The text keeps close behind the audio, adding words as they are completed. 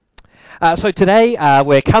So today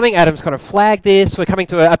we're coming, Adam's kind of flagged this, we're coming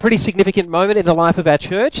to a pretty significant moment in the life of our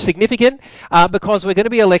church. Significant because we're going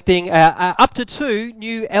to be electing up to 2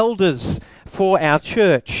 new elders for our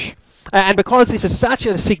church. And because this is such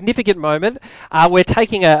a significant moment, we're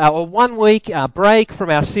taking a 1-week break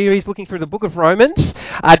from our series looking through the book of Romans,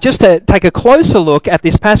 just to take a closer look at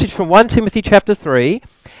this passage from 1 Timothy chapter 3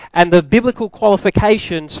 and the biblical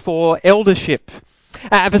qualifications for eldership.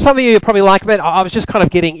 For some of you, you're probably like, man, I was just kind of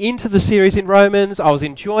getting into the series in Romans. I was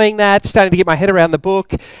enjoying that, starting to get my head around the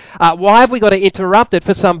book. Why have we got to interrupt it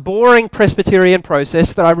for some boring Presbyterian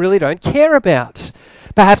process that I really don't care about?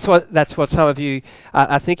 Perhaps that's what some of you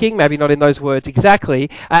are thinking, maybe not in those words exactly.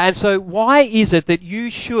 And so why is it that you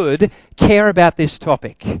should care about this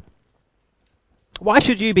topic? Why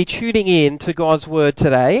should you be tuning in to God's Word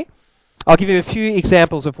today? I'll give you a few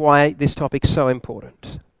examples of why this topic's so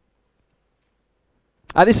important.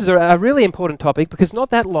 This is a really important topic because not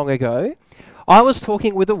that long ago, I was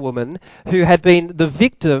talking with a woman who had been the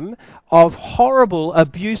victim of horrible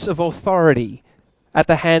abuse of authority at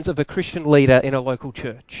the hands of a Christian leader in a local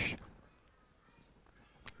church.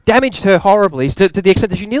 Damaged her horribly to the extent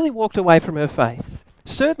that she nearly walked away from her faith.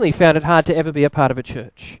 Certainly found it hard to ever be a part of a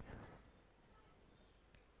church.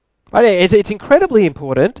 It's incredibly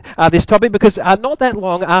important, this topic, because not that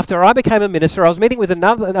long after I became a minister, I was meeting with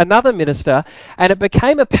another minister, and it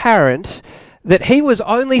became apparent that he was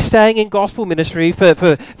only staying in gospel ministry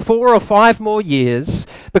for 4 or 5 more years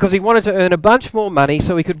because he wanted to earn a bunch more money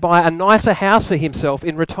so he could buy a nicer house for himself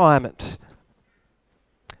in retirement.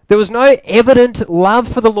 There was no evident love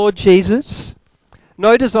for the Lord Jesus,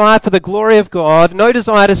 no desire for the glory of God, no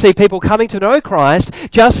desire to see people coming to know Christ,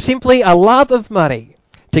 just simply a love of money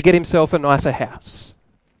to get himself a nicer house.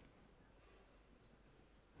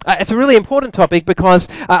 It's a really important topic because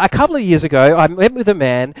a couple of years ago I met with a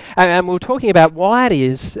man and we were talking about why it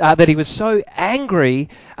is that he was so angry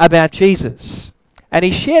about Jesus. And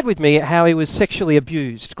he shared with me how he was sexually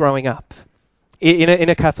abused growing up in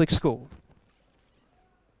a Catholic school.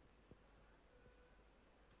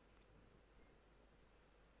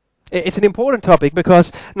 It's an important topic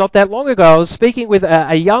because not that long ago I was speaking with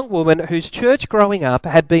a young woman whose church growing up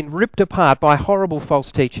had been ripped apart by horrible false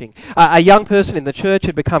teaching. A young person in the church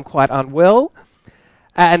had become quite unwell,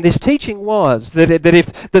 and this teaching was that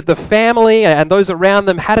if the family and those around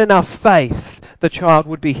them had enough faith, the child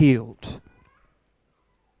would be healed.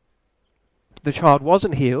 The child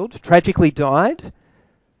wasn't healed, tragically died.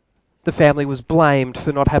 The family was blamed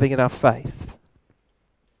for not having enough faith.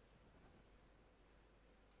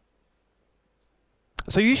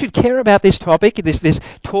 So you should care about this topic, this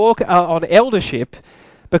talk on eldership,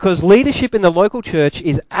 because leadership in the local church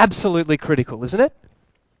is absolutely critical, isn't it?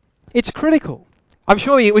 It's critical. I'm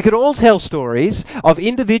sure we could all tell stories of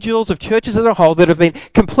individuals, of churches as a whole, that have been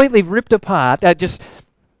completely ripped apart, just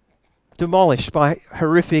demolished by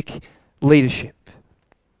horrific leadership.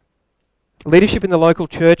 Leadership in the local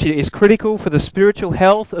church is critical for the spiritual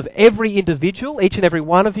health of every individual, each and every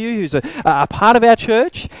one of you who's a part of our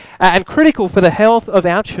church, and critical for the health of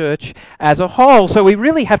our church as a whole. So we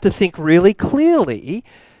really have to think really clearly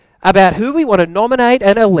about who we want to nominate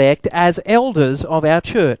and elect as elders of our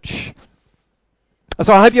church.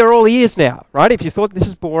 So I hope you're all ears now, right? If you thought this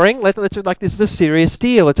is boring, let's like this is a serious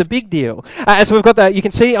deal. It's a big deal. So we've got that. You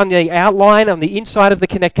can see on the outline on the inside of the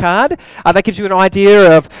Connect card. That gives you an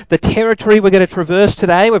idea of the territory we're going to traverse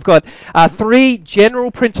today. We've got 3 general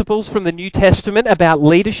principles from the New Testament about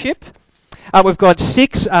leadership. We've got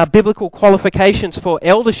 6 biblical qualifications for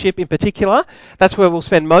eldership in particular. That's where we'll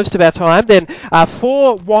spend most of our time. Then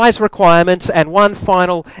 4 wise requirements and 1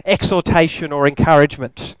 final exhortation or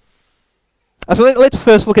encouragement. So let's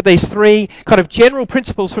first look at these 3 kind of general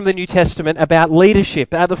principles from the New Testament about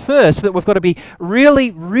leadership. The first that we've got to be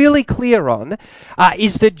really, really clear on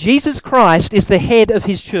is that Jesus Christ is the head of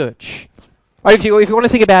his church. If you want to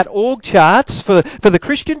think about org charts for the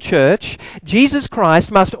Christian church, Jesus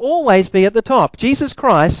Christ must always be at the top. Jesus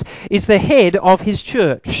Christ is the head of his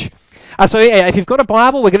church. So if you've got a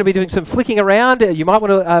Bible, we're going to be doing some flicking around. You might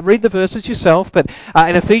want to read the verses yourself, but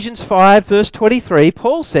in Ephesians 5, verse 23,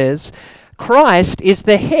 Paul says, Christ is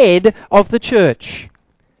the head of the church,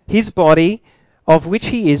 his body, of which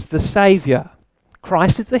he is the Saviour.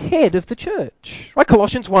 Christ is the head of the church. Right?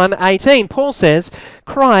 Colossians 1:18, Paul says,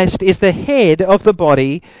 Christ is the head of the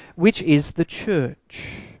body, which is the church.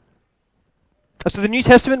 So the New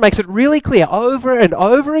Testament makes it really clear over and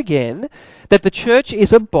over again that the church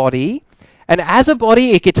is a body, and as a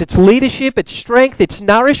body it gets its leadership, its strength, its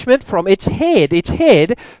nourishment from its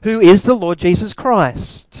head who is the Lord Jesus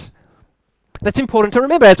Christ. That's important to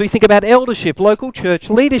remember as we think about eldership, local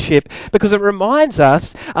church leadership, because it reminds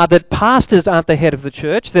us that pastors aren't the head of the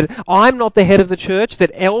church, that I'm not the head of the church,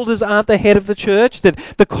 that elders aren't the head of the church, that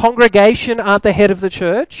the congregation aren't the head of the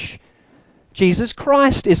church. Jesus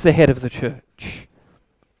Christ is the head of the church.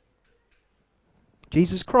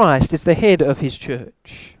 Jesus Christ is the head of his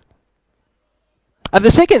church. And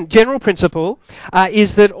the second general principle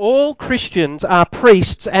is that all Christians are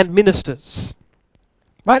priests and ministers.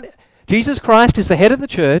 Right? Jesus Christ is the head of the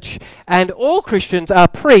church, and all Christians are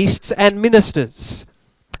priests and ministers.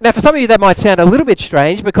 Now, for some of you, that might sound a little bit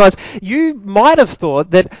strange, because you might have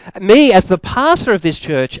thought that me, as the pastor of this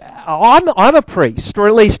church, I'm a priest, or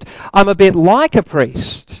at least I'm a bit like a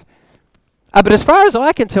priest. But as far as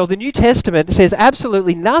I can tell, the New Testament says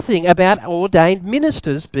absolutely nothing about ordained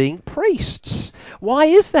ministers being priests. Why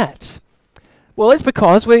is that? Well, it's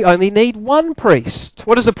because we only need one priest.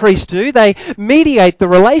 What does a priest do? They mediate the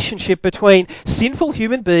relationship between sinful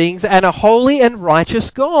human beings and a holy and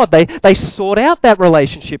righteous God. They sort out that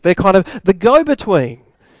relationship. They're kind of the go-between.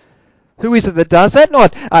 Who is it that does that?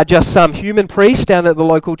 Not just some human priest down at the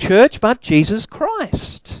local church, but Jesus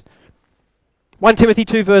Christ. 1 Timothy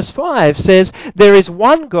 2 verse 5 says, "There is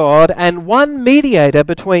one God and one mediator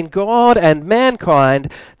between God and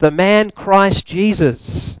mankind, the man Christ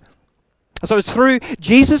Jesus." So it's through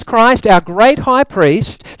Jesus Christ, our great high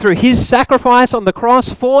priest, through his sacrifice on the cross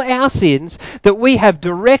for our sins, that we have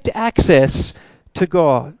direct access to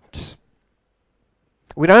God.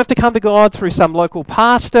 We don't have to come to God through some local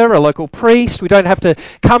pastor, a local priest. We don't have to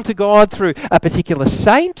come to God through a particular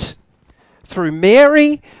saint, through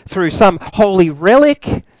Mary, through some holy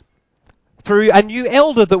relic, through a new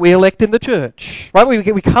elder that we elect in the church. Right?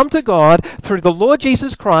 We come to God through the Lord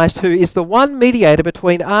Jesus Christ, who is the one mediator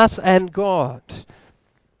between us and God.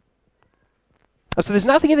 So there's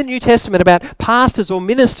nothing in the New Testament about pastors or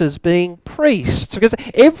ministers being priests, because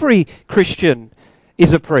every Christian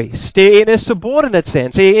is a priest in a subordinate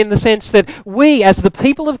sense, in the sense that we, as the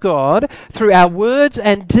people of God, through our words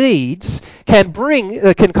and deeds, can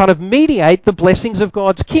kind of mediate the blessings of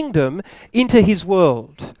God's kingdom into his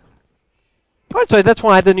world. Right, so that's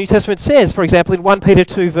why the New Testament says, for example, in 1 Peter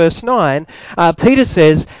 2 verse 9, Peter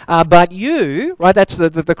says, but you, right, that's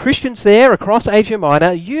the Christians there across Asia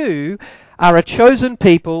Minor, you are a chosen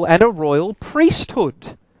people and a royal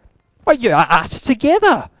priesthood. Well, you are us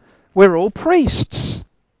together. We're all priests.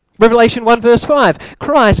 Revelation 1 verse 5,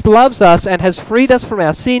 Christ loves us and has freed us from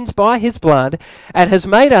our sins by his blood and has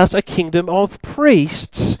made us a kingdom of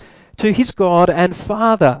priests to his God and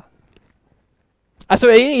Father. So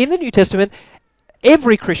in the New Testament,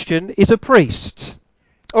 every Christian is a priest,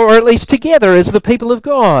 or at least together as the people of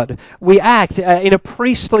God. We act in a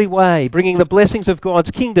priestly way, bringing the blessings of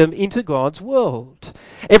God's kingdom into God's world.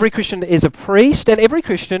 Every Christian is a priest, and every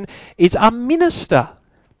Christian is a minister.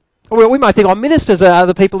 Well, we might think, ministers are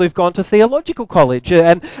the people who've gone to theological college,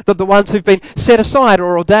 and the ones who've been set aside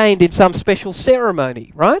or ordained in some special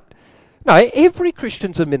ceremony, right? No, every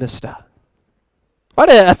Christian's a minister. Right?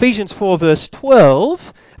 Ephesians 4 verse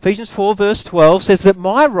 12 says that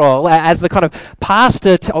my role as the kind of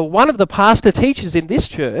pastor, or one of the pastor teachers in this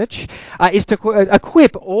church, is to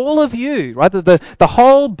equip all of you, right, the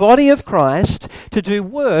whole body of Christ, to do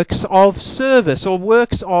works of service or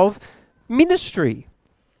works of ministry.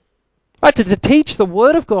 Right, to teach the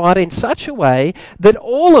Word of God in such a way that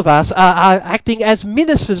all of us are acting as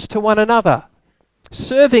ministers to one another,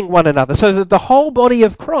 serving one another, so that the whole body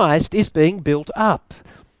of Christ is being built up.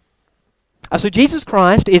 So Jesus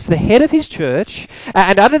Christ is the head of his church,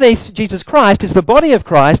 and underneath Jesus Christ is the body of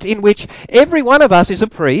Christ, in which every one of us is a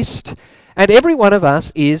priest, and every one of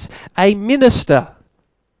us is a minister.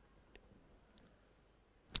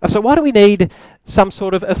 So why do we need some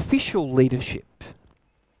sort of official leadership?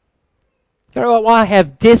 Why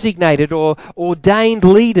have designated or ordained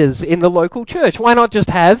leaders in the local church? Why not just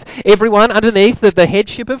have everyone underneath the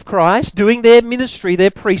headship of Christ doing their ministry,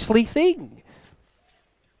 their priestly thing?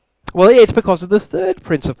 Well, it's because of the third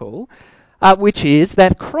principle, which is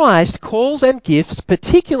that Christ calls and gifts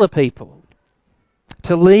particular people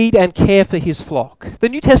to lead and care for his flock. The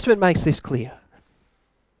New Testament makes this clear.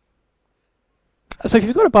 So if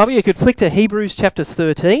you've got a Bible, you could flick to Hebrews chapter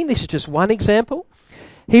 13. This is just one example.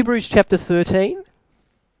 Hebrews chapter 13.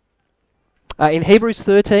 In Hebrews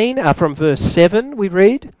 13, from verse 7, we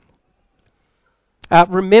read,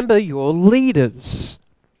 remember your leaders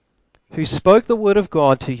who spoke the word of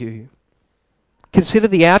God to you. Consider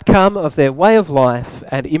the outcome of their way of life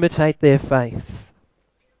and imitate their faith.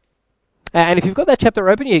 And if you've got that chapter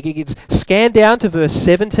open, you can scan down to verse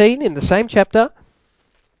 17 in the same chapter.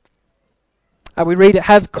 We read,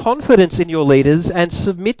 have confidence in your leaders and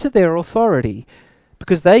submit to their authority,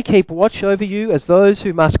 because they keep watch over you as those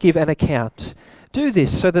who must give an account. Do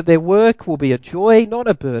this so that their work will be a joy, not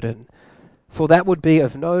a burden, for that would be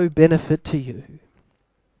of no benefit to you.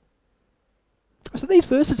 So these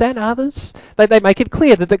verses and others, they make it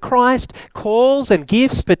clear that Christ calls and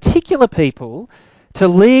gifts particular people to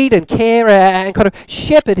lead and care and kind of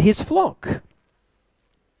shepherd his flock.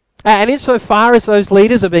 And insofar as those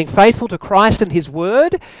leaders are being faithful to Christ and his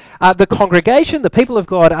word, the congregation, the people of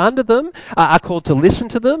God under them, are called to listen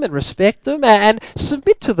to them and respect them and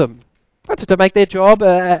submit to them, to make their job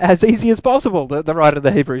as easy as possible, the writer of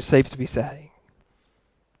the Hebrews seems to be saying.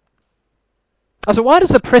 So why does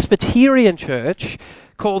the Presbyterian Church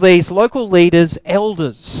call these local leaders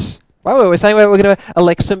elders? Well, we're saying we're going to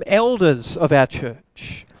elect some elders of our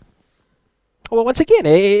church. Well, once again,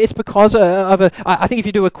 it's because I think if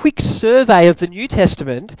you do a quick survey of the New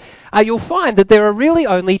Testament, you'll find that there are really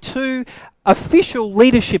only two official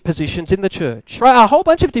leadership positions in the church. Right? A whole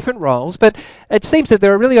bunch of different roles, but it seems that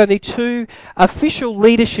there are really only two official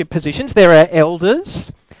leadership positions. There are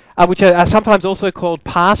elders, which are sometimes also called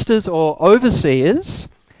pastors or overseers,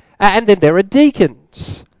 and then there are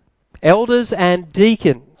deacons. Elders and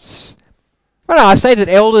deacons. Well, I say that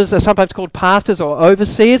elders are sometimes called pastors or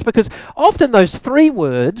overseers because often those three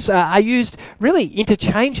words are used really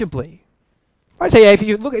interchangeably. Right, so if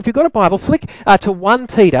you've got a Bible, flick to 1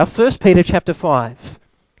 Peter, 1 Peter chapter 5.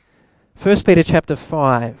 1 Peter chapter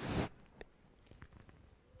 5.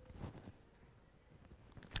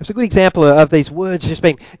 It's a good example of these words just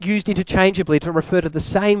being used interchangeably to refer to the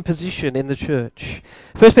same position in the church.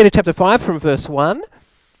 1 Peter chapter 5 from verse 1.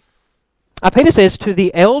 Peter says, to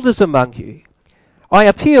the elders among you, I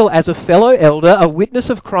appeal as a fellow elder, a witness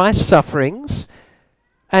of Christ's sufferings,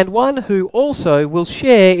 and one who also will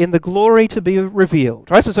share in the glory to be revealed.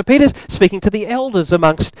 Right? So Peter's speaking to the elders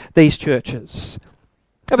amongst these churches.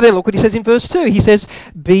 But then look what he says in verse 2. He says,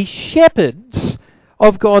 be shepherds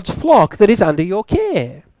of God's flock that is under your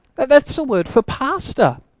care. That's the word for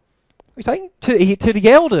pastor. He's saying to the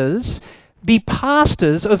elders, be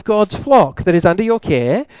pastors of God's flock that is under your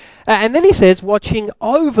care. And then he says, watching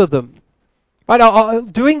over them.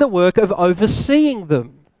 Right, doing the work of overseeing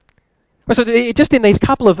them. So just in these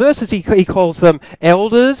couple of verses, he calls them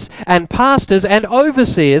elders and pastors and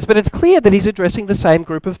overseers, but it's clear that he's addressing the same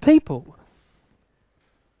group of people.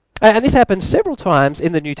 And this happens several times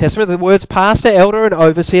in the New Testament. The words pastor, elder, and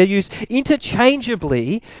overseer are used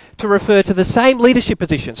interchangeably to refer to the same leadership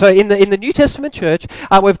position. So in the New Testament church,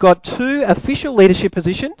 we've got two official leadership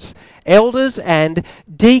positions, elders and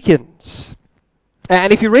deacons.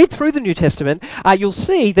 And if you read through the New Testament, you'll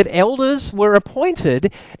see that elders were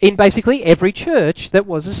appointed in basically every church that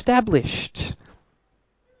was established.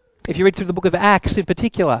 If you read through the book of Acts in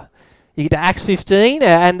particular, you get to Acts 15,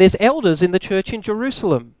 and there's elders in the church in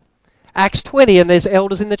Jerusalem. Acts 20, and there's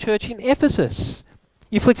elders in the church in Ephesus.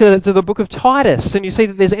 You flick to the book of Titus, and you see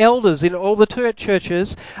that there's elders in all the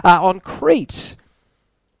churches on Crete.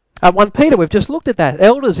 1 Peter, we've just looked at that.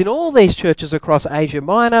 Elders in all these churches across Asia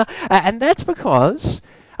Minor, and that's because,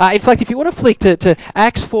 in fact, if you want to flick to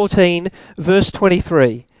Acts 14, verse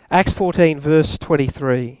 23. Acts 14, verse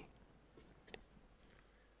 23.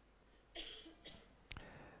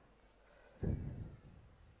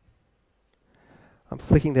 I'm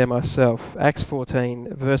flicking there myself. Acts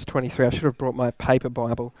 14, verse 23. I should have brought my paper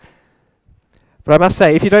Bible. But I must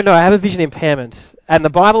say, if you don't know, I have a vision impairment, and the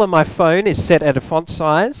Bible on my phone is set at a font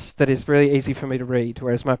size that is really easy for me to read,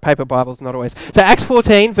 whereas my paper Bible is not always. So Acts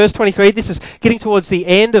 14, verse 23, this is getting towards the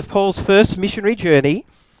end of Paul's first missionary journey.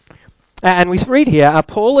 And we read here,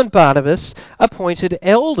 Paul and Barnabas appointed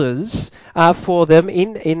elders for them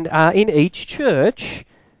in each church,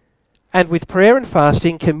 and with prayer and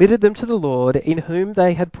fasting committed them to the Lord in whom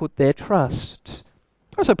they had put their trust.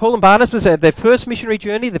 So Paul and Barnabas was at their first missionary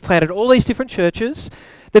journey. They planted all these different churches.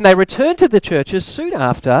 Then they returned to the churches soon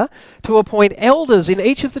after to appoint elders in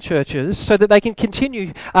each of the churches so that they can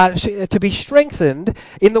continue to be strengthened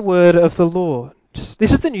in the word of the Lord.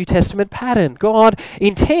 This is the New Testament pattern. God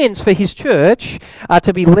intends for his church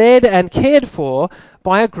to be led and cared for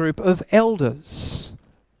by a group of elders.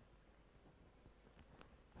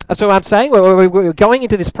 So I'm saying we're going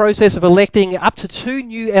into this process of electing up to 2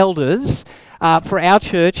 new elders for our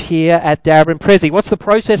church here at Darebin Prezi. What's the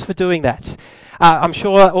process for doing that? I'm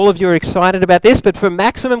sure all of you are excited about this, but for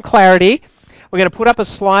maximum clarity, we're going to put up a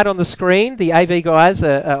slide on the screen. The AV guys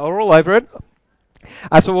are all over it.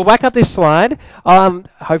 So we'll whack up this slide.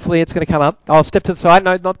 Hopefully it's going to come up. I'll step to the side.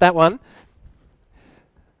 No, not that one.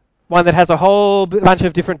 one that has a whole bunch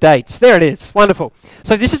of different dates. There it is. Wonderful.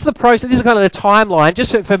 So this is the process. This is kind of the timeline,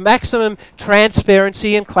 just for maximum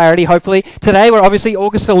transparency and clarity, hopefully. Today, we're obviously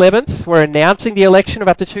August 11th. We're announcing the election of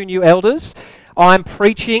up to 2 new elders. I'm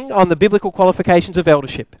preaching on the biblical qualifications of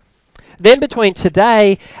eldership. Then between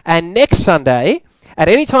today and next Sunday, at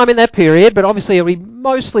any time in that period, but obviously it will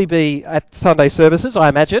mostly be at Sunday services, I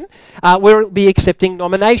imagine, we'll be accepting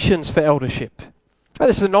nominations for eldership.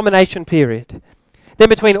 This is a nomination period. Then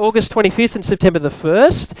between August 25th and September the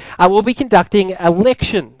 1st, we'll be conducting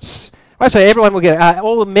elections. Right, so everyone will get,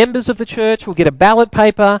 all the members of the church will get a ballot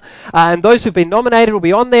paper, and those who've been nominated will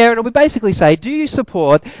be on there, and it will basically say, do you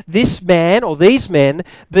support this man or these men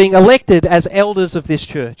being elected as elders of this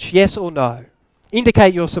church? Yes or no?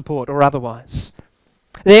 Indicate your support or otherwise.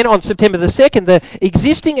 Then on September the 2nd, the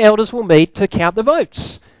existing elders will meet to count the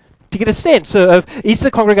votes, to get a sense of, is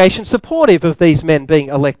the congregation supportive of these men being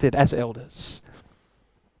elected as elders?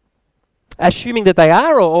 Assuming that they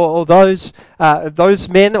are, or those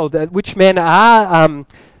men, or which men are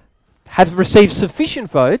have received sufficient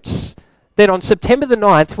votes, then on September the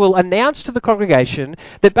 9th we'll announce to the congregation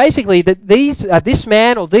that basically that this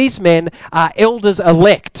man or these men are elders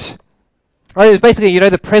elect. Right, it's basically,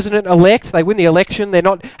 the president-elect, they win the election,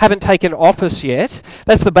 haven't taken office yet.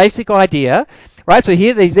 That's the basic idea. Right, so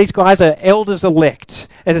here these guys are elders-elect.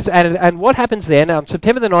 And what happens then, on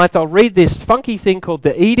September the 9th, I'll read this funky thing called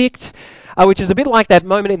the edict, which is a bit like that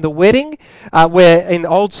moment in the wedding, where in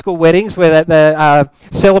old school weddings, where the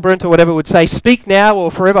celebrant or whatever would say, speak now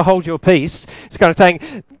or forever hold your peace. It's kind of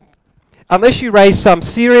saying, unless you raise some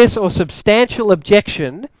serious or substantial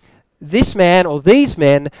objection, this man or these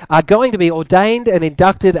men are going to be ordained and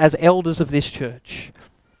inducted as elders of this church.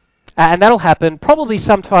 And that'll happen probably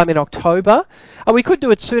sometime in October. We could do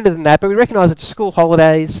it sooner than that, but we recognise it's school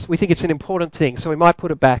holidays. We think it's an important thing, so we might put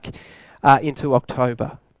it back into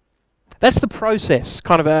October. That's the process,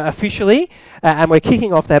 kind of officially, and we're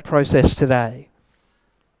kicking off that process today.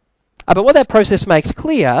 But what that process makes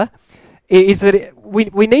clear is that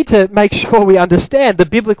we need to make sure we understand the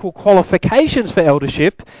biblical qualifications for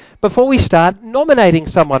eldership before we start nominating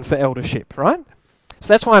someone for eldership, right? So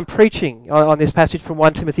that's why I'm preaching on this passage from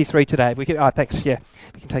 1 Timothy 3 today. Thanks, yeah,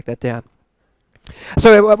 we can take that down.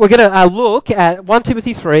 So we're going to look at 1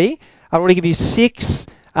 Timothy 3. I want to give you 6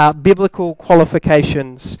 biblical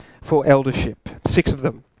qualifications for eldership, 6 of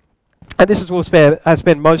them. And this is where we'll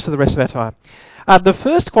spend most of the rest of our time. The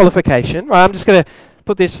first qualification, right, I'm just going to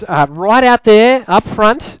put this right out there, up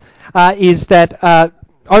front, is that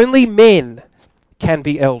only men can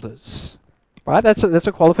be elders. Right, that's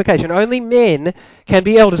a qualification. Only men can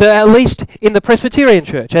be elders, at least in the Presbyterian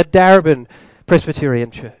Church, at Darebin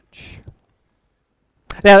Presbyterian Church.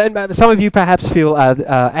 Now, and some of you perhaps feel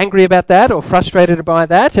angry about that or frustrated by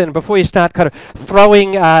that, and before you start kind of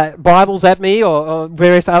throwing Bibles at me or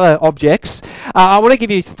various other objects, I want to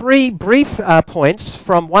give you 3 brief points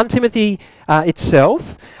from 1 Timothy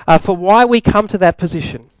itself for why we come to that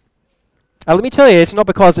position. Let me tell you, it's not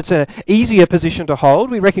because it's an easier position to hold.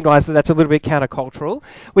 We recognise that that's a little bit countercultural.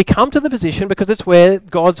 We come to the position because it's where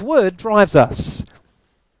God's Word drives us.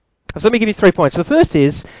 So let me give you 3 points. The first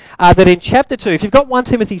is that in chapter 2, if you've got 1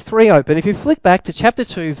 Timothy 3 open, if you flick back to chapter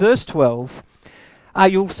 2, verse 12,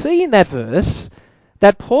 you'll see in that verse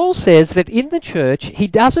that Paul says that in the church he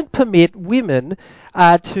doesn't permit women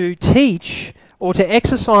to teach or to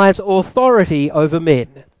exercise authority over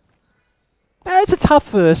men. It's a tough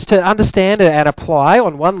verse to understand and apply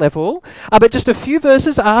on one level, but just a few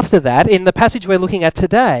verses after that, in the passage we're looking at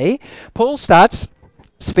today, Paul starts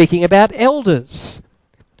speaking about elders.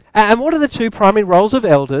 And what are the 2 primary roles of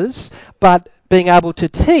elders but being able to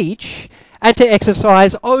teach and to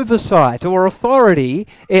exercise oversight or authority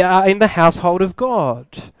in the household of God?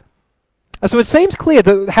 So it seems clear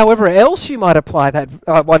that however else you might apply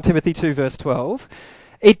that 1 Timothy 2 verse 12,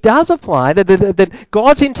 it does apply that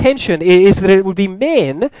God's intention is that it would be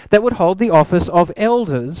men that would hold the office of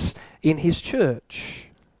elders in his church.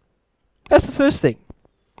 That's the first thing.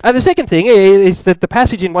 The second thing is that the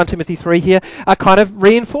passage in 1 Timothy 3 here kind of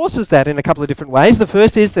reinforces that in a couple of different ways. The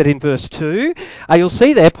first is that in verse 2, you'll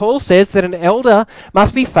see there, Paul says that an elder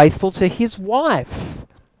must be faithful to his wife.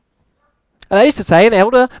 And that is to say, an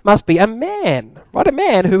elder must be a man, right? A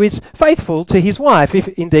man who is faithful to his wife, if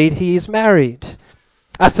indeed he is married.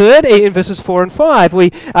 Third, in verses 4 and 5,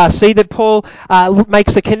 we see that Paul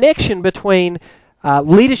makes a connection between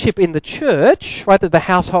leadership in the church, right, the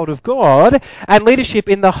household of God, and leadership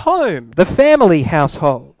in the home, the family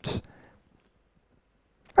household.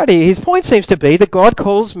 Right, his point seems to be that God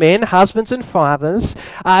calls men, husbands and fathers,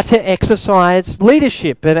 to exercise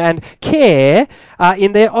leadership and care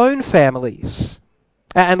in their own families.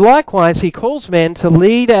 And likewise, he calls men to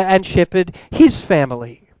lead and shepherd his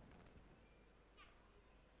family.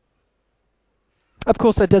 Of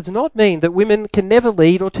course, that does not mean that women can never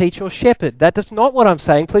lead or teach or shepherd. That is not what I'm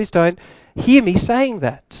saying. Please don't hear me saying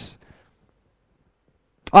that.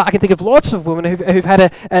 I can think of lots of women who've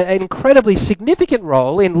had an incredibly significant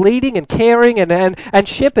role in leading and caring and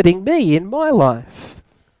shepherding me in my life.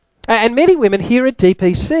 And many women here at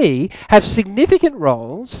DPC have significant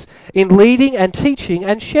roles in leading and teaching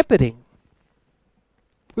and shepherding.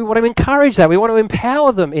 We want to encourage that. We want to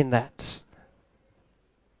empower them in that.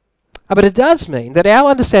 But it does mean that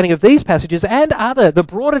our understanding of these passages and the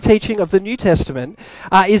broader teaching of the New Testament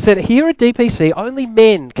is that here at DPC only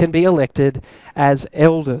men can be elected as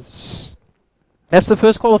elders. That's the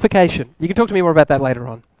first qualification. You can talk to me more about that later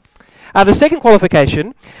on. The second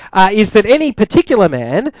qualification is that any particular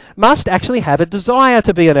man must actually have a desire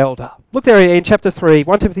to be an elder. Look there in chapter 3,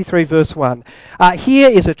 1 Timothy 3 verse 1. Here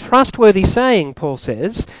is a trustworthy saying, Paul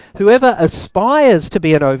says, whoever aspires to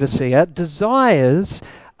be an overseer desires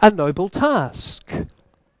a noble task.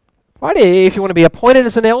 Right? If you want to be appointed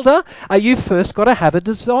as an elder, you've first got to have a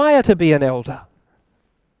desire to be an elder.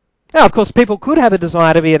 Now, of course, people could have a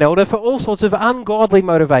desire to be an elder for all sorts of ungodly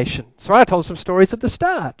motivations. Right? I told some stories at the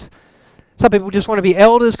start. Some people just want to be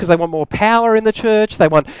elders because they want more power in the church. They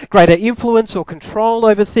want greater influence or control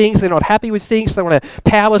over things. They're not happy with things. They want a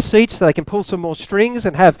power seat so they can pull some more strings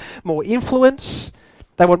and have more influence.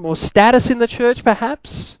 They want more status in the church,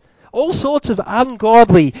 perhaps. All sorts of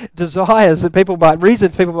ungodly desires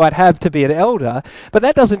reasons people might have to be an elder. But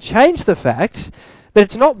that doesn't change the fact that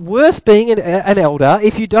it's not worth being an elder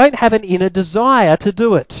if you don't have an inner desire to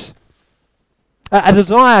do it. A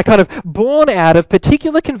desire kind of born out of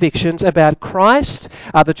particular convictions about Christ,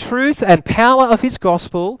 the truth and power of his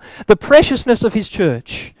gospel, the preciousness of his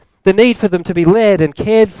church, the need for them to be led and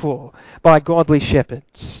cared for by godly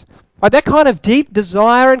shepherds. That kind of deep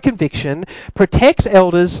desire and conviction protects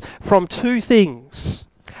elders from two things.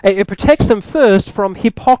 It protects them first from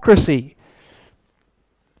hypocrisy.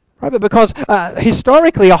 Right, but because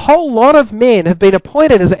historically a whole lot of men have been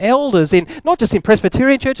appointed as elders in not just in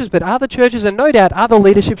Presbyterian churches but other churches and no doubt other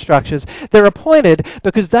leadership structures. They're appointed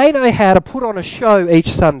because they know how to put on a show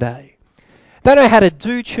each Sunday. They know how to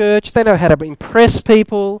do church. They know how to impress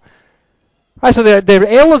people. Right, so they're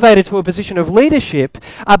elevated to a position of leadership,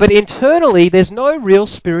 but internally there's no real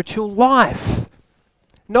spiritual life.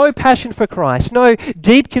 No passion for Christ. No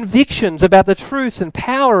deep convictions about the truth and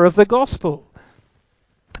power of the gospel.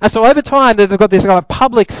 And so over time, they've got this kind of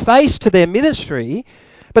public face to their ministry,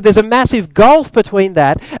 but there's a massive gulf between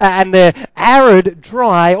that and their arid,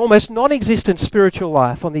 dry, almost non-existent spiritual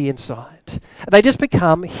life on the inside. They just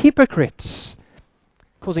become hypocrites,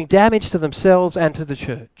 causing damage to themselves and to the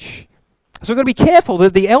church. So we've got to be careful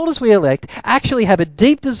that the elders we elect actually have a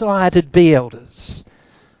deep desire to be elders,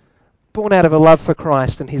 born out of a love for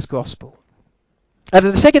Christ and his gospel. And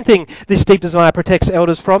the second thing this deep desire protects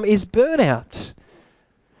elders from is burnout.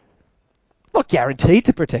 Not guaranteed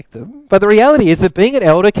to protect them, but the reality is that being an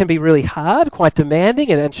elder can be really hard, quite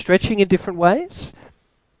demanding and stretching in different ways.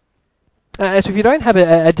 So if you don't have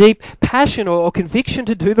a deep passion or conviction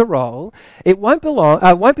to do the role, it won't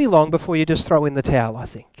be long before you just throw in the towel, I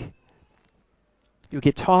think. You'll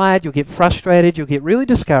get tired, you'll get frustrated, you'll get really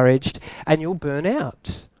discouraged, and you'll burn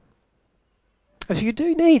out. So you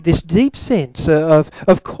do need this deep sense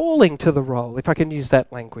of calling to the role, if I can use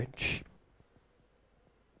that language.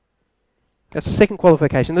 That's the second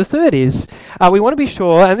qualification. The third is we want to be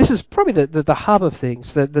sure, and this is probably the hub of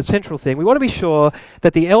things, the central thing, we want to be sure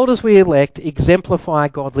that the elders we elect exemplify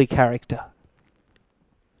godly character.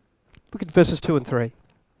 Look at verses 2 and 3.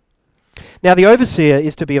 Now the overseer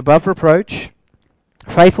is to be above reproach,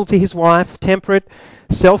 faithful to his wife, temperate,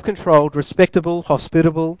 self-controlled, respectable,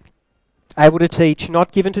 hospitable, able to teach,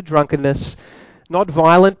 not given to drunkenness, not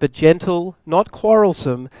violent but gentle, not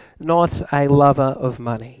quarrelsome, not a lover of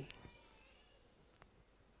money.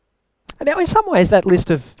 Now, in some ways, that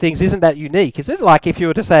list of things isn't that unique, is it? Like if you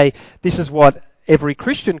were to say, this is what every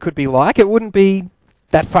Christian could be like, it wouldn't be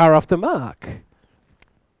that far off the mark.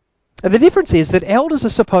 And the difference is that elders are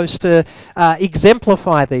supposed to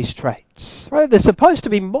exemplify these traits. Right? They're supposed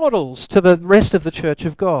to be models to the rest of the Church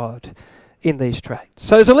of God in these traits.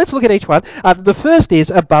 So let's look at each one. The first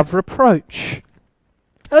is above reproach.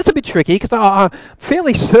 Now, that's a bit tricky because I'm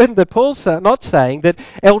fairly certain that Paul's not saying that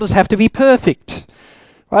elders have to be perfect.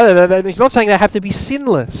 Right? He's not saying they have to be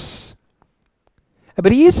sinless.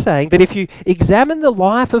 But he is saying that if you examine the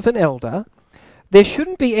life of an elder, there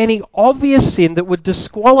shouldn't be any obvious sin that would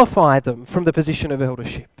disqualify them from the position of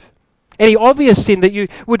eldership. Any obvious sin that you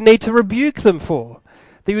would need to rebuke them for,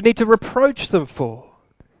 that you would need to reproach them for.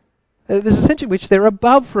 There's a sense in which they're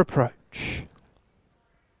above reproach.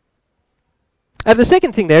 And the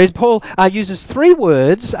second thing there is Paul uses three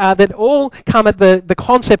words that all come at the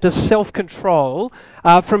concept of self-control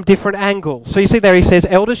from different angles. So you see there he says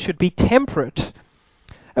elders should be temperate,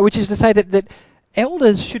 which is to say that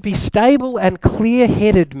elders should be stable and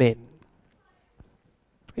clear-headed men.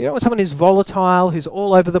 You don't want someone who's volatile, who's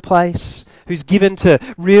all over the place, who's given to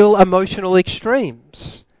real emotional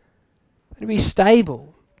extremes. To be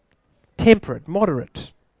stable, temperate,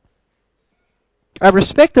 moderate.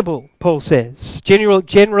 Respectable, Paul says.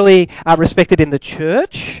 Generally respected in the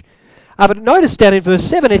church. But notice down in verse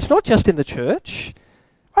 7, it's not just in the church.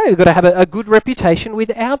 Right, you've got to have a good reputation with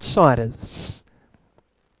outsiders.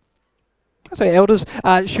 So elders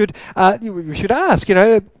should ask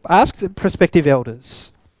the prospective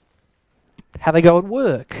elders how they go at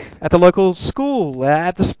work, at the local school,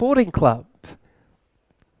 at the sporting club.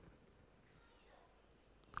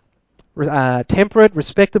 Temperate,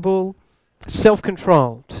 respectable,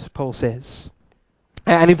 self-controlled, Paul says.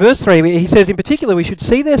 And in verse 3, he says in particular we should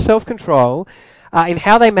see their self-control in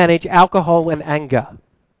how they manage alcohol and anger.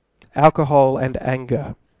 Alcohol and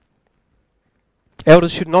anger.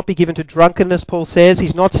 Elders should not be given to drunkenness, Paul says.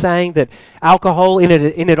 He's not saying that alcohol in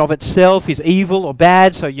it of itself is evil or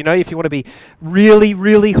bad. So, if you want to be really,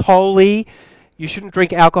 really holy, you shouldn't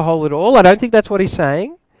drink alcohol at all. I don't think that's what he's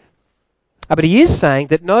saying. But he is saying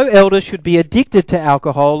that no elder should be addicted to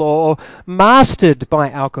alcohol or mastered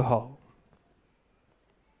by alcohol.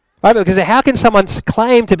 Right? Because how can someone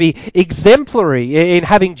claim to be exemplary in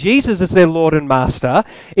having Jesus as their Lord and Master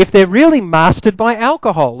if they're really mastered by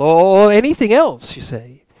alcohol or anything else, you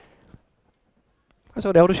see? So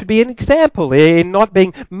an elder should be an example in not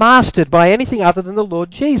being mastered by anything other than the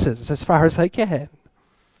Lord Jesus as far as they can.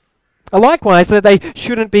 Likewise, that they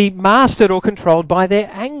shouldn't be mastered or controlled by their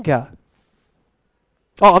anger.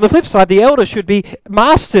 On the flip side, the elder should be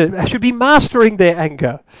mastering their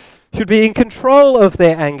anger, should be in control of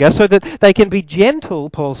their anger so that they can be gentle,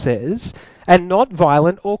 Paul says, and not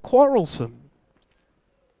violent or quarrelsome.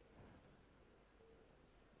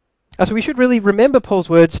 So we should really remember Paul's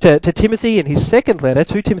words to Timothy in his second letter,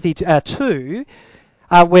 2 Timothy 2,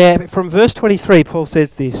 where from verse 23 Paul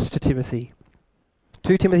says this to Timothy.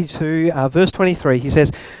 2 Timothy 2, verse 23, he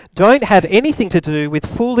says, "Don't have anything to do with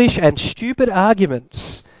foolish and stupid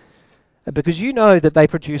arguments, because you know that they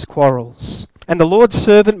produce quarrels. And the Lord's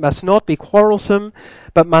servant must not be quarrelsome,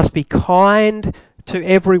 but must be kind to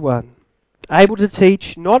everyone, able to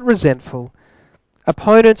teach, not resentful.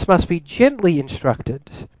 Opponents must be gently instructed,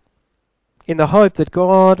 in the hope that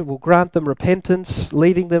God will grant them repentance,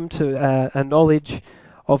 leading them to a knowledge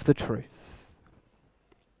of the truth."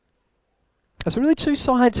 There's really two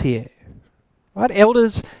sides here. Right?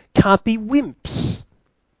 Elders can't be wimps.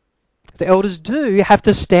 The elders do have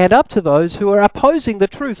to stand up to those who are opposing the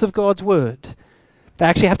truth of God's word. They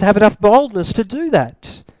actually have to have enough boldness to do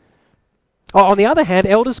that. On the other hand,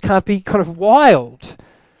 elders can't be kind of wild.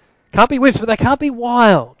 Can't be wimps, but they can't be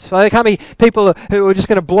wild. So they can't be people who are just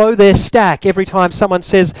going to blow their stack every time someone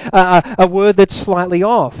says a word that's slightly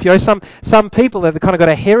off. Some people have kind of got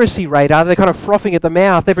a heresy radar. They're kind of frothing at the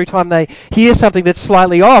mouth every time they hear something that's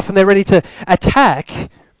slightly off, and they're ready to attack.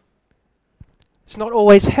 It's not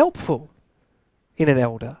always helpful in an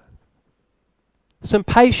elder. Some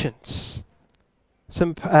patience,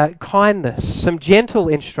 some kindness, some gentle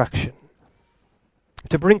instruction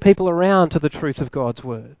to bring people around to the truth of God's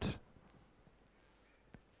word.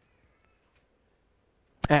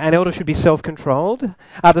 An elder should be self-controlled.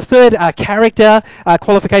 The third character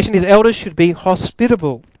qualification is elders should be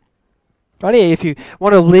hospitable. Right here, if you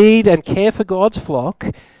want to lead and care for God's flock,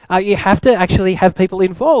 you have to actually have people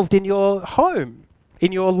involved in your home,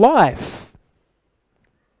 in your life.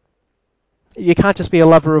 You can't just be a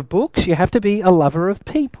lover of books, you have to be a lover of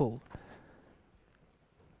people.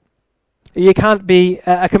 You can't be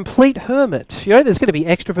a complete hermit. There's going to be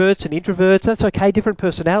extroverts and introverts. That's okay, different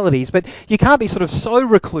personalities. But you can't be sort of so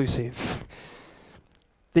reclusive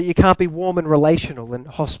that you can't be warm and relational and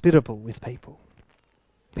hospitable with people.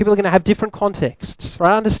 People are going to have different contexts.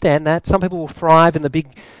 Right? I understand that. Some people will thrive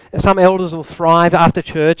some elders will thrive after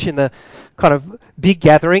church in the kind of big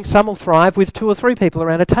gathering. Some will thrive with 2 or 3 people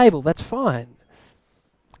around a table. That's fine.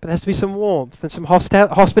 But there has to be some warmth and some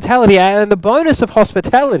hospitality. And the bonus of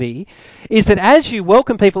hospitality is that as you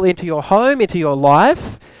welcome people into your home, into your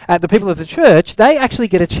life, the people of the church, they actually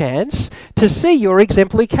get a chance to see your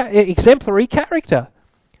exemplary character,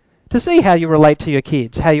 to see how you relate to your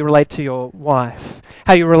kids, how you relate to your wife,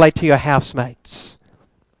 how you relate to your housemates.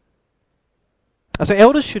 So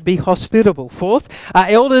elders should be hospitable. Fourth,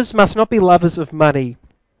 elders must not be lovers of money.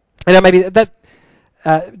 Maybe that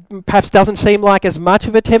perhaps doesn't seem like as much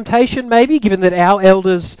of a temptation, maybe, given that our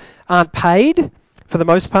elders aren't paid for the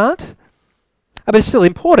most part. But it's still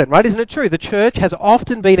important, right? Isn't it true? The church has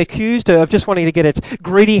often been accused of just wanting to get its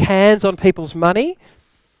greedy hands on people's money.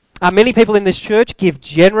 Many people in this church give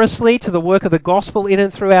generously to the work of the gospel in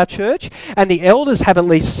and through our church, and the elders have at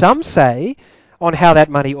least some say on how that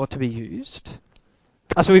money ought to be used.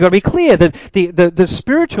 So we've got to be clear that the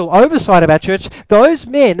spiritual oversight of our church, those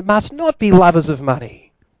men must not be lovers of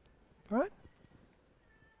money. Right?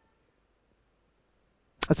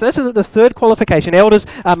 So that's the third qualification. Elders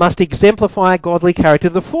must exemplify godly character.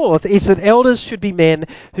 The fourth is that elders should be men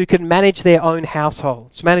who can manage their own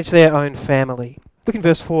households, manage their own family. Look in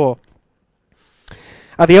verse 4.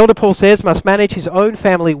 The elder, Paul says, must manage his own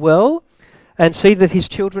family well and see that his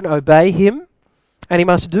children obey him, and he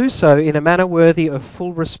must do so in a manner worthy of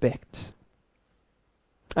full respect.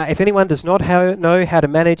 If anyone does not know how to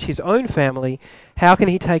manage his own family, how can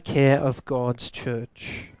he take care of God's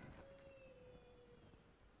church?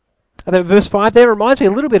 Verse 5 there reminds me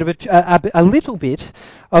a little bit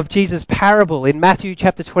of Jesus' parable in Matthew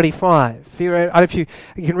chapter 25. I don't know if you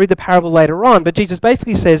can read the parable later on, but Jesus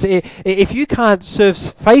basically says, if you can't serve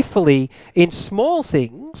faithfully in small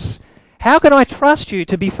things, how can I trust you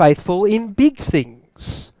to be faithful in big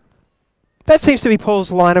things? That seems to be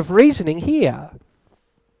Paul's line of reasoning here.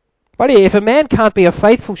 But if a man can't be a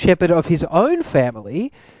faithful shepherd of his own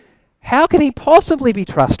family, how can he possibly be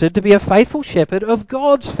trusted to be a faithful shepherd of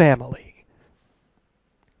God's family?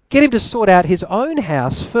 Get him to sort out his own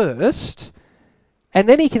house first, and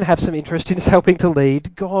then he can have some interest in helping to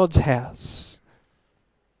lead God's house.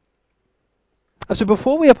 So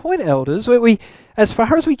before we appoint elders, we as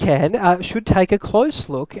far as we can, should take a close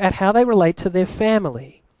look at how they relate to their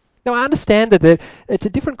family. Now, I understand that it's a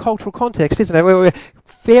different cultural context, isn't it? We're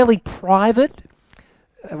fairly private.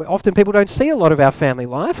 Often people don't see a lot of our family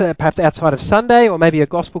life, perhaps outside of Sunday or maybe a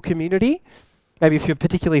gospel community. Maybe if you're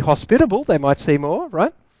particularly hospitable, they might see more,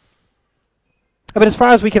 right? But as far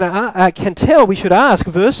as we can tell, we should ask,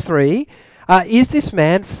 verse 3, is this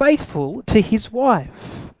man faithful to his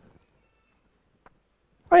wife?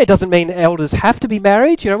 Right, it doesn't mean elders have to be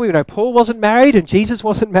married. We know Paul wasn't married and Jesus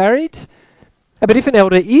wasn't married. But if an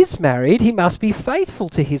elder is married, he must be faithful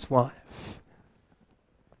to his wife.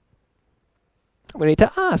 We need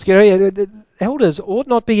to ask, the elders ought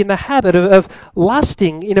not be in the habit of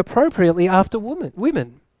lusting inappropriately after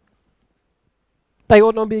women. They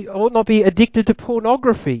ought not be addicted to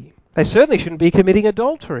pornography. They certainly shouldn't be committing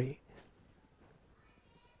adultery.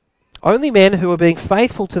 Only men who are being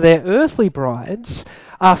faithful to their earthly brides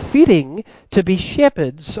are fitting to be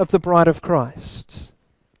shepherds of the bride of Christ.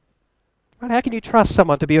 Right? How can you trust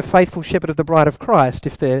someone to be a faithful shepherd of the bride of Christ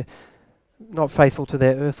if they're not faithful to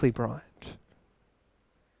their earthly bride?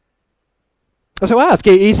 So ask,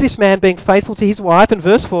 is this man being faithful to his wife? And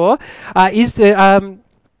verse 4, if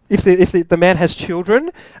the man has children,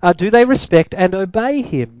 do they respect and obey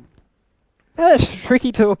him? Now, that's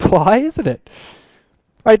tricky to apply, isn't it?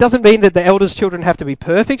 Right, it doesn't mean that the elders' children have to be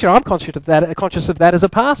perfect. I'm conscious of that as a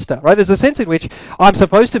pastor. Right? There's a sense in which I'm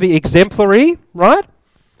supposed to be exemplary, right?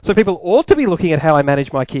 So people ought to be looking at how I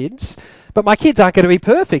manage my kids, but my kids aren't going to be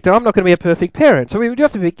perfect, and I'm not going to be a perfect parent. So we do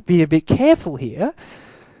have to be a bit careful here.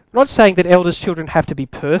 I'm not saying that elders' children have to be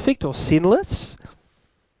perfect or sinless.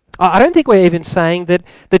 I don't think we're even saying that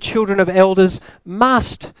the children of elders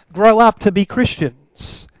must grow up to be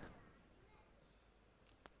Christians.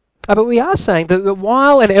 But we are saying that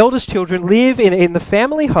while an elder's children live in the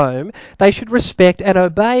family home, they should respect and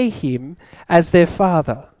obey him as their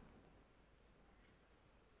father.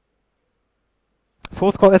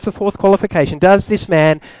 That's the fourth qualification. Does this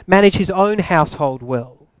man manage his own household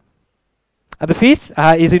well? The fifth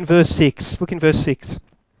is in verse 6. Look in verse 6.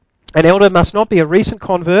 An elder must not be a recent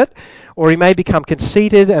convert, or he may become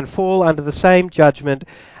conceited and fall under the same judgment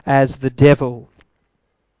as the devil.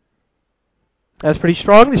 That's pretty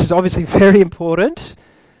strong. This is obviously very important.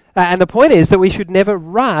 And the point is that we should never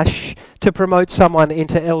rush to promote someone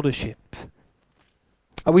into eldership.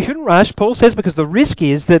 We shouldn't rush, Paul says, because the risk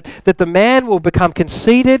is that the man will become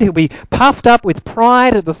conceited. He'll be puffed up with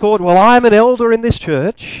pride at the thought, well, I'm an elder in this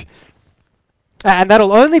church. And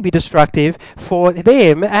that'll only be destructive for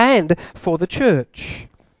them and for the church.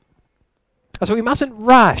 So we mustn't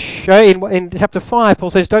rush. In chapter 5, Paul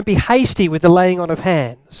says, don't be hasty with the laying on of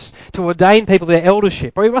hands to ordain people to their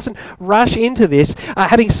eldership. Or we mustn't rush into this.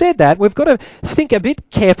 Having said that, we've got to think a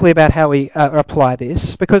bit carefully about how we apply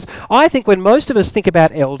this, because I think when most of us think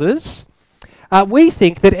about elders, we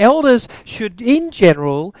think that elders should, in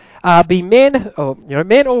general, be men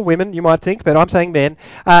or women, you might think, but I'm saying men,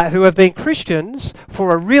 who have been Christians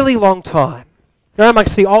for a really long time. They're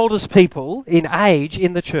amongst the oldest people in age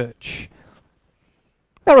in the church.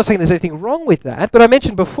 Now, I'm not saying there's anything wrong with that, but I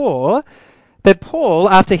mentioned before that Paul,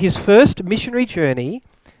 after his first missionary journey,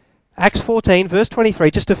 Acts 14, verse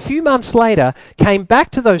 23, just a few months later, came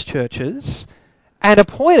back to those churches and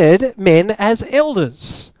appointed men as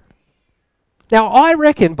elders. Now, I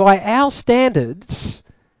reckon by our standards,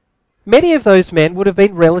 many of those men would have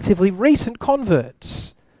been relatively recent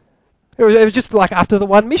converts. It was just like after the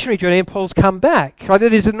one missionary journey and Paul's come back. Like,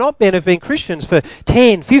 these are not men who have been Christians for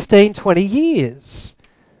 10, 15, 20 years.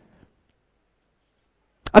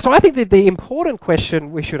 So I think that the important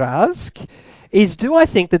question we should ask is, do I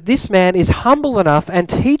think that this man is humble enough and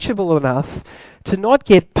teachable enough to not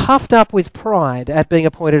get puffed up with pride at being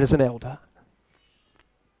appointed as an elder?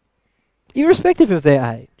 Irrespective of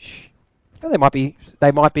their age. Well, they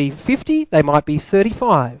might be 50, they might be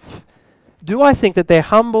 35. Do I think that they're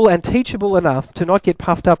humble and teachable enough to not get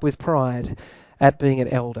puffed up with pride at being an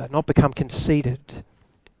elder, not become conceited?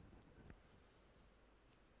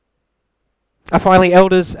 Finally,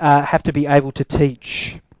 elders have to be able to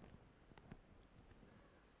teach.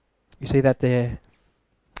 You see that there?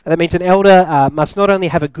 That means an elder must not only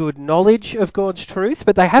have a good knowledge of God's truth,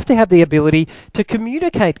 but they have to have the ability to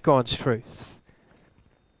communicate God's truth.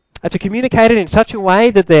 To communicate it in such a way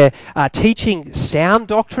that they're teaching sound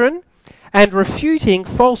doctrine and refuting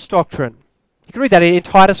false doctrine. You can read that in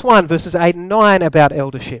Titus 1, verses 8 and 9 about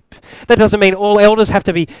eldership. That doesn't mean all elders have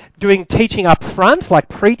to be doing teaching up front, like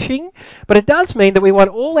preaching, but it does mean that we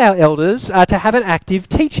want all our elders to have an active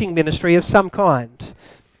teaching ministry of some kind.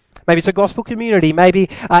 Maybe it's a gospel community, maybe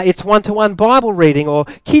it's one-to-one Bible reading or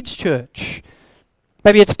kids' church.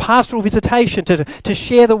 Maybe it's pastoral visitation to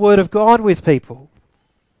share the word of God with people.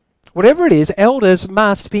 Whatever it is, elders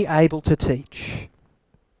must be able to teach.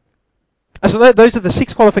 So those are the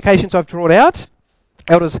 6 qualifications I've drawn out.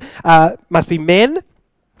 Elders must be men,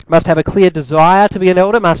 must have a clear desire to be an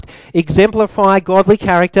elder, must exemplify godly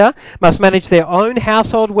character, must manage their own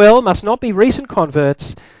household well, must not be recent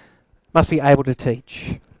converts, must be able to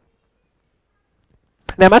teach.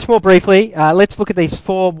 Now, much more briefly, let's look at these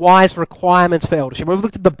 4 wise requirements for eldership. We've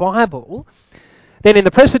looked at the Bible. Then in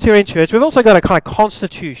the Presbyterian Church, we've also got a kind of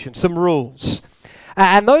constitution, some rules.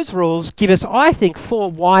 And those rules give us, I think, 4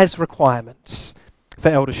 wise requirements for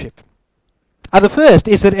eldership. The first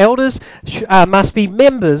is that elders must be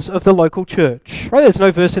members of the local church. Right? There's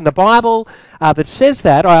no verse in the Bible that says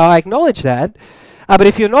that. I acknowledge that. But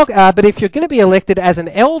if you're going to be elected as an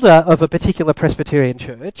elder of a particular Presbyterian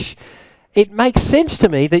church, it makes sense to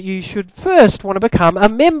me that you should first want to become a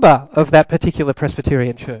member of that particular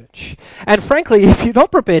Presbyterian church. And frankly, if you're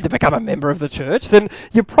not prepared to become a member of the church, then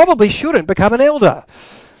you probably shouldn't become an elder.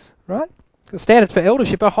 Right? The standards for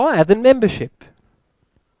eldership are higher than membership.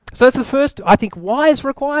 So that's the first, I think, wise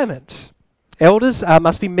requirement. Elders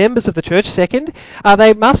must be members of the church. Second,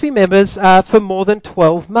 they must be members for more than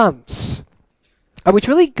 12 months. Which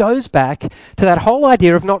really goes back to that whole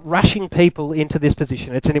idea of not rushing people into this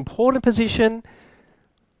position. It's an important position.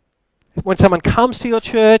 When someone comes to your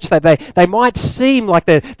church, they might seem like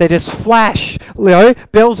they just flash,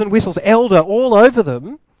 bells and whistles, elder all over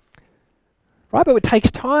them. Right? But it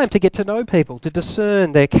takes time to get to know people, to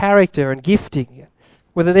discern their character and gifting,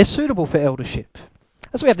 whether they're suitable for eldership.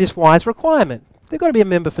 So we have this wise requirement. They've got to be a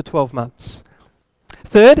member for 12 months.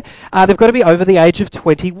 Third, they've got to be over the age of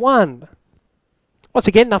 21. Once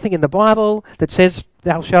again, nothing in the Bible that says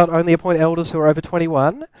thou shalt only appoint elders who are over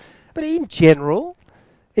 21. But in general,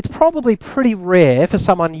 it's probably pretty rare for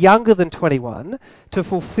someone younger than 21 to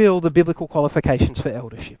fulfill the biblical qualifications for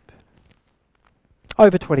eldership.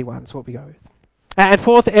 Over 21 is what we go with. And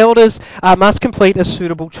fourth, elders must complete a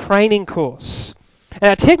suitable training course.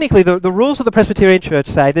 Now, technically, the rules of the Presbyterian Church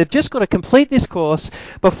say they've just got to complete this course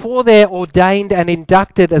before they're ordained and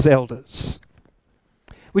inducted as elders.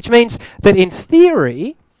 Which means that in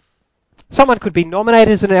theory, someone could be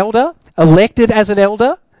nominated as an elder, elected as an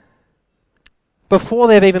elder, before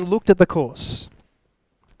they've even looked at the course.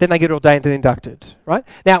 Then they get ordained and inducted, right?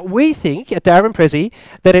 Now, we think at Darwin Prezi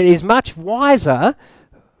that it is much wiser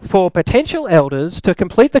for potential elders to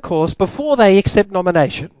complete the course before they accept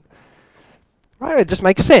nomination. Right? It just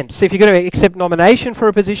makes sense. If you're going to accept nomination for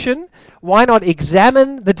a position, why not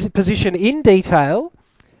examine the position in detail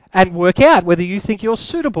and work out whether you think you're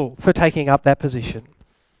suitable for taking up that position.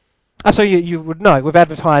 So you would know, we've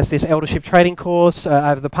advertised this eldership training course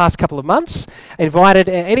over the past couple of months, invited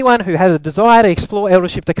anyone who has a desire to explore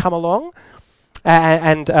eldership to come along,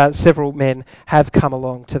 and several men have come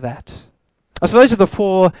along to that. So those are the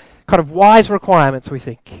 4 kind of wise requirements, we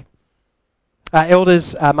think.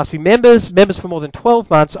 Elders must be members for more than 12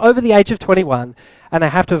 months, over the age of 21, and they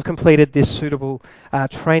have to have completed this suitable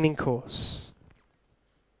training course.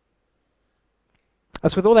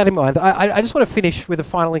 So with all that in mind, I just want to finish with a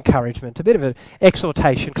final encouragement, a bit of an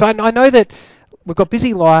exhortation, because I know that we've got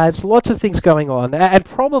busy lives, lots of things going on, and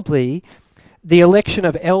probably the election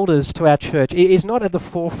of elders to our church is not at the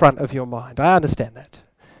forefront of your mind. I understand that.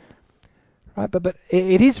 Right? But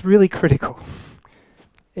it is really critical.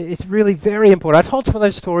 It's really very important. I told some of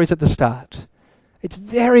those stories at the start. It's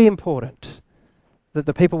very important that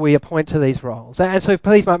the people we appoint to these roles. And so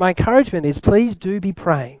please, my encouragement is please do be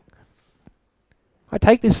praying. I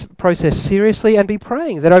take this process seriously and be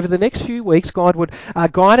praying that over the next few weeks God would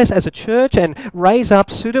guide us as a church and raise up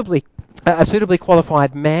a suitably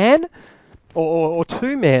qualified man or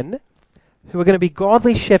two men who are going to be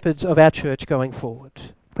godly shepherds of our church going forward.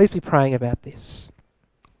 Please be praying about this.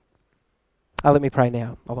 Let me pray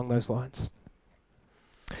now along those lines.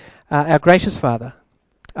 Our gracious Father,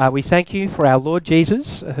 we thank you for our Lord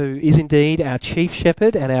Jesus, who is indeed our chief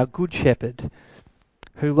shepherd and our good shepherd,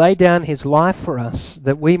 who laid down his life for us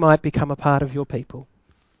that we might become a part of your people.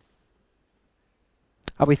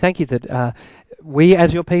 We thank you that we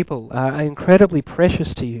as your people are incredibly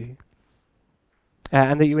precious to you,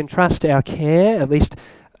 and that you entrust our care, at least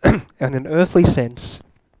in an earthly sense,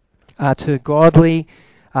 to godly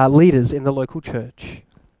leaders in the local church.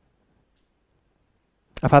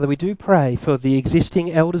 Father, we do pray for the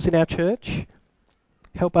existing elders in our church.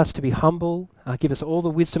 Help us to be humble. Give us all the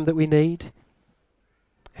wisdom that we need.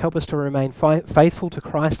 Help us to remain faithful to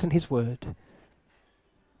Christ and his word.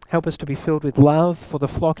 Help us to be filled with love for the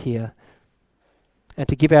flock here and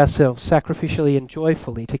to give ourselves sacrificially and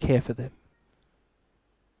joyfully to care for them.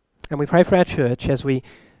 And we pray for our church as we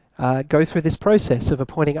go through this process of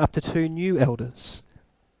appointing up to 2 new elders.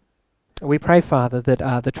 We pray, Father,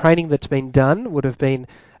 that the training that's been done would have been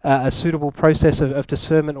a suitable process of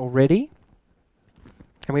discernment already.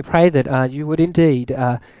 And we pray that you would indeed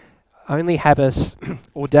only have us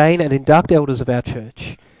ordain and induct elders of our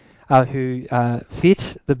church who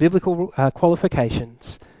fit the biblical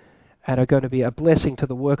qualifications and are going to be a blessing to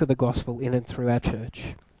the work of the gospel in and through our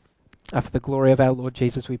church. For the glory of our Lord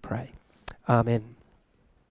Jesus we pray. Amen.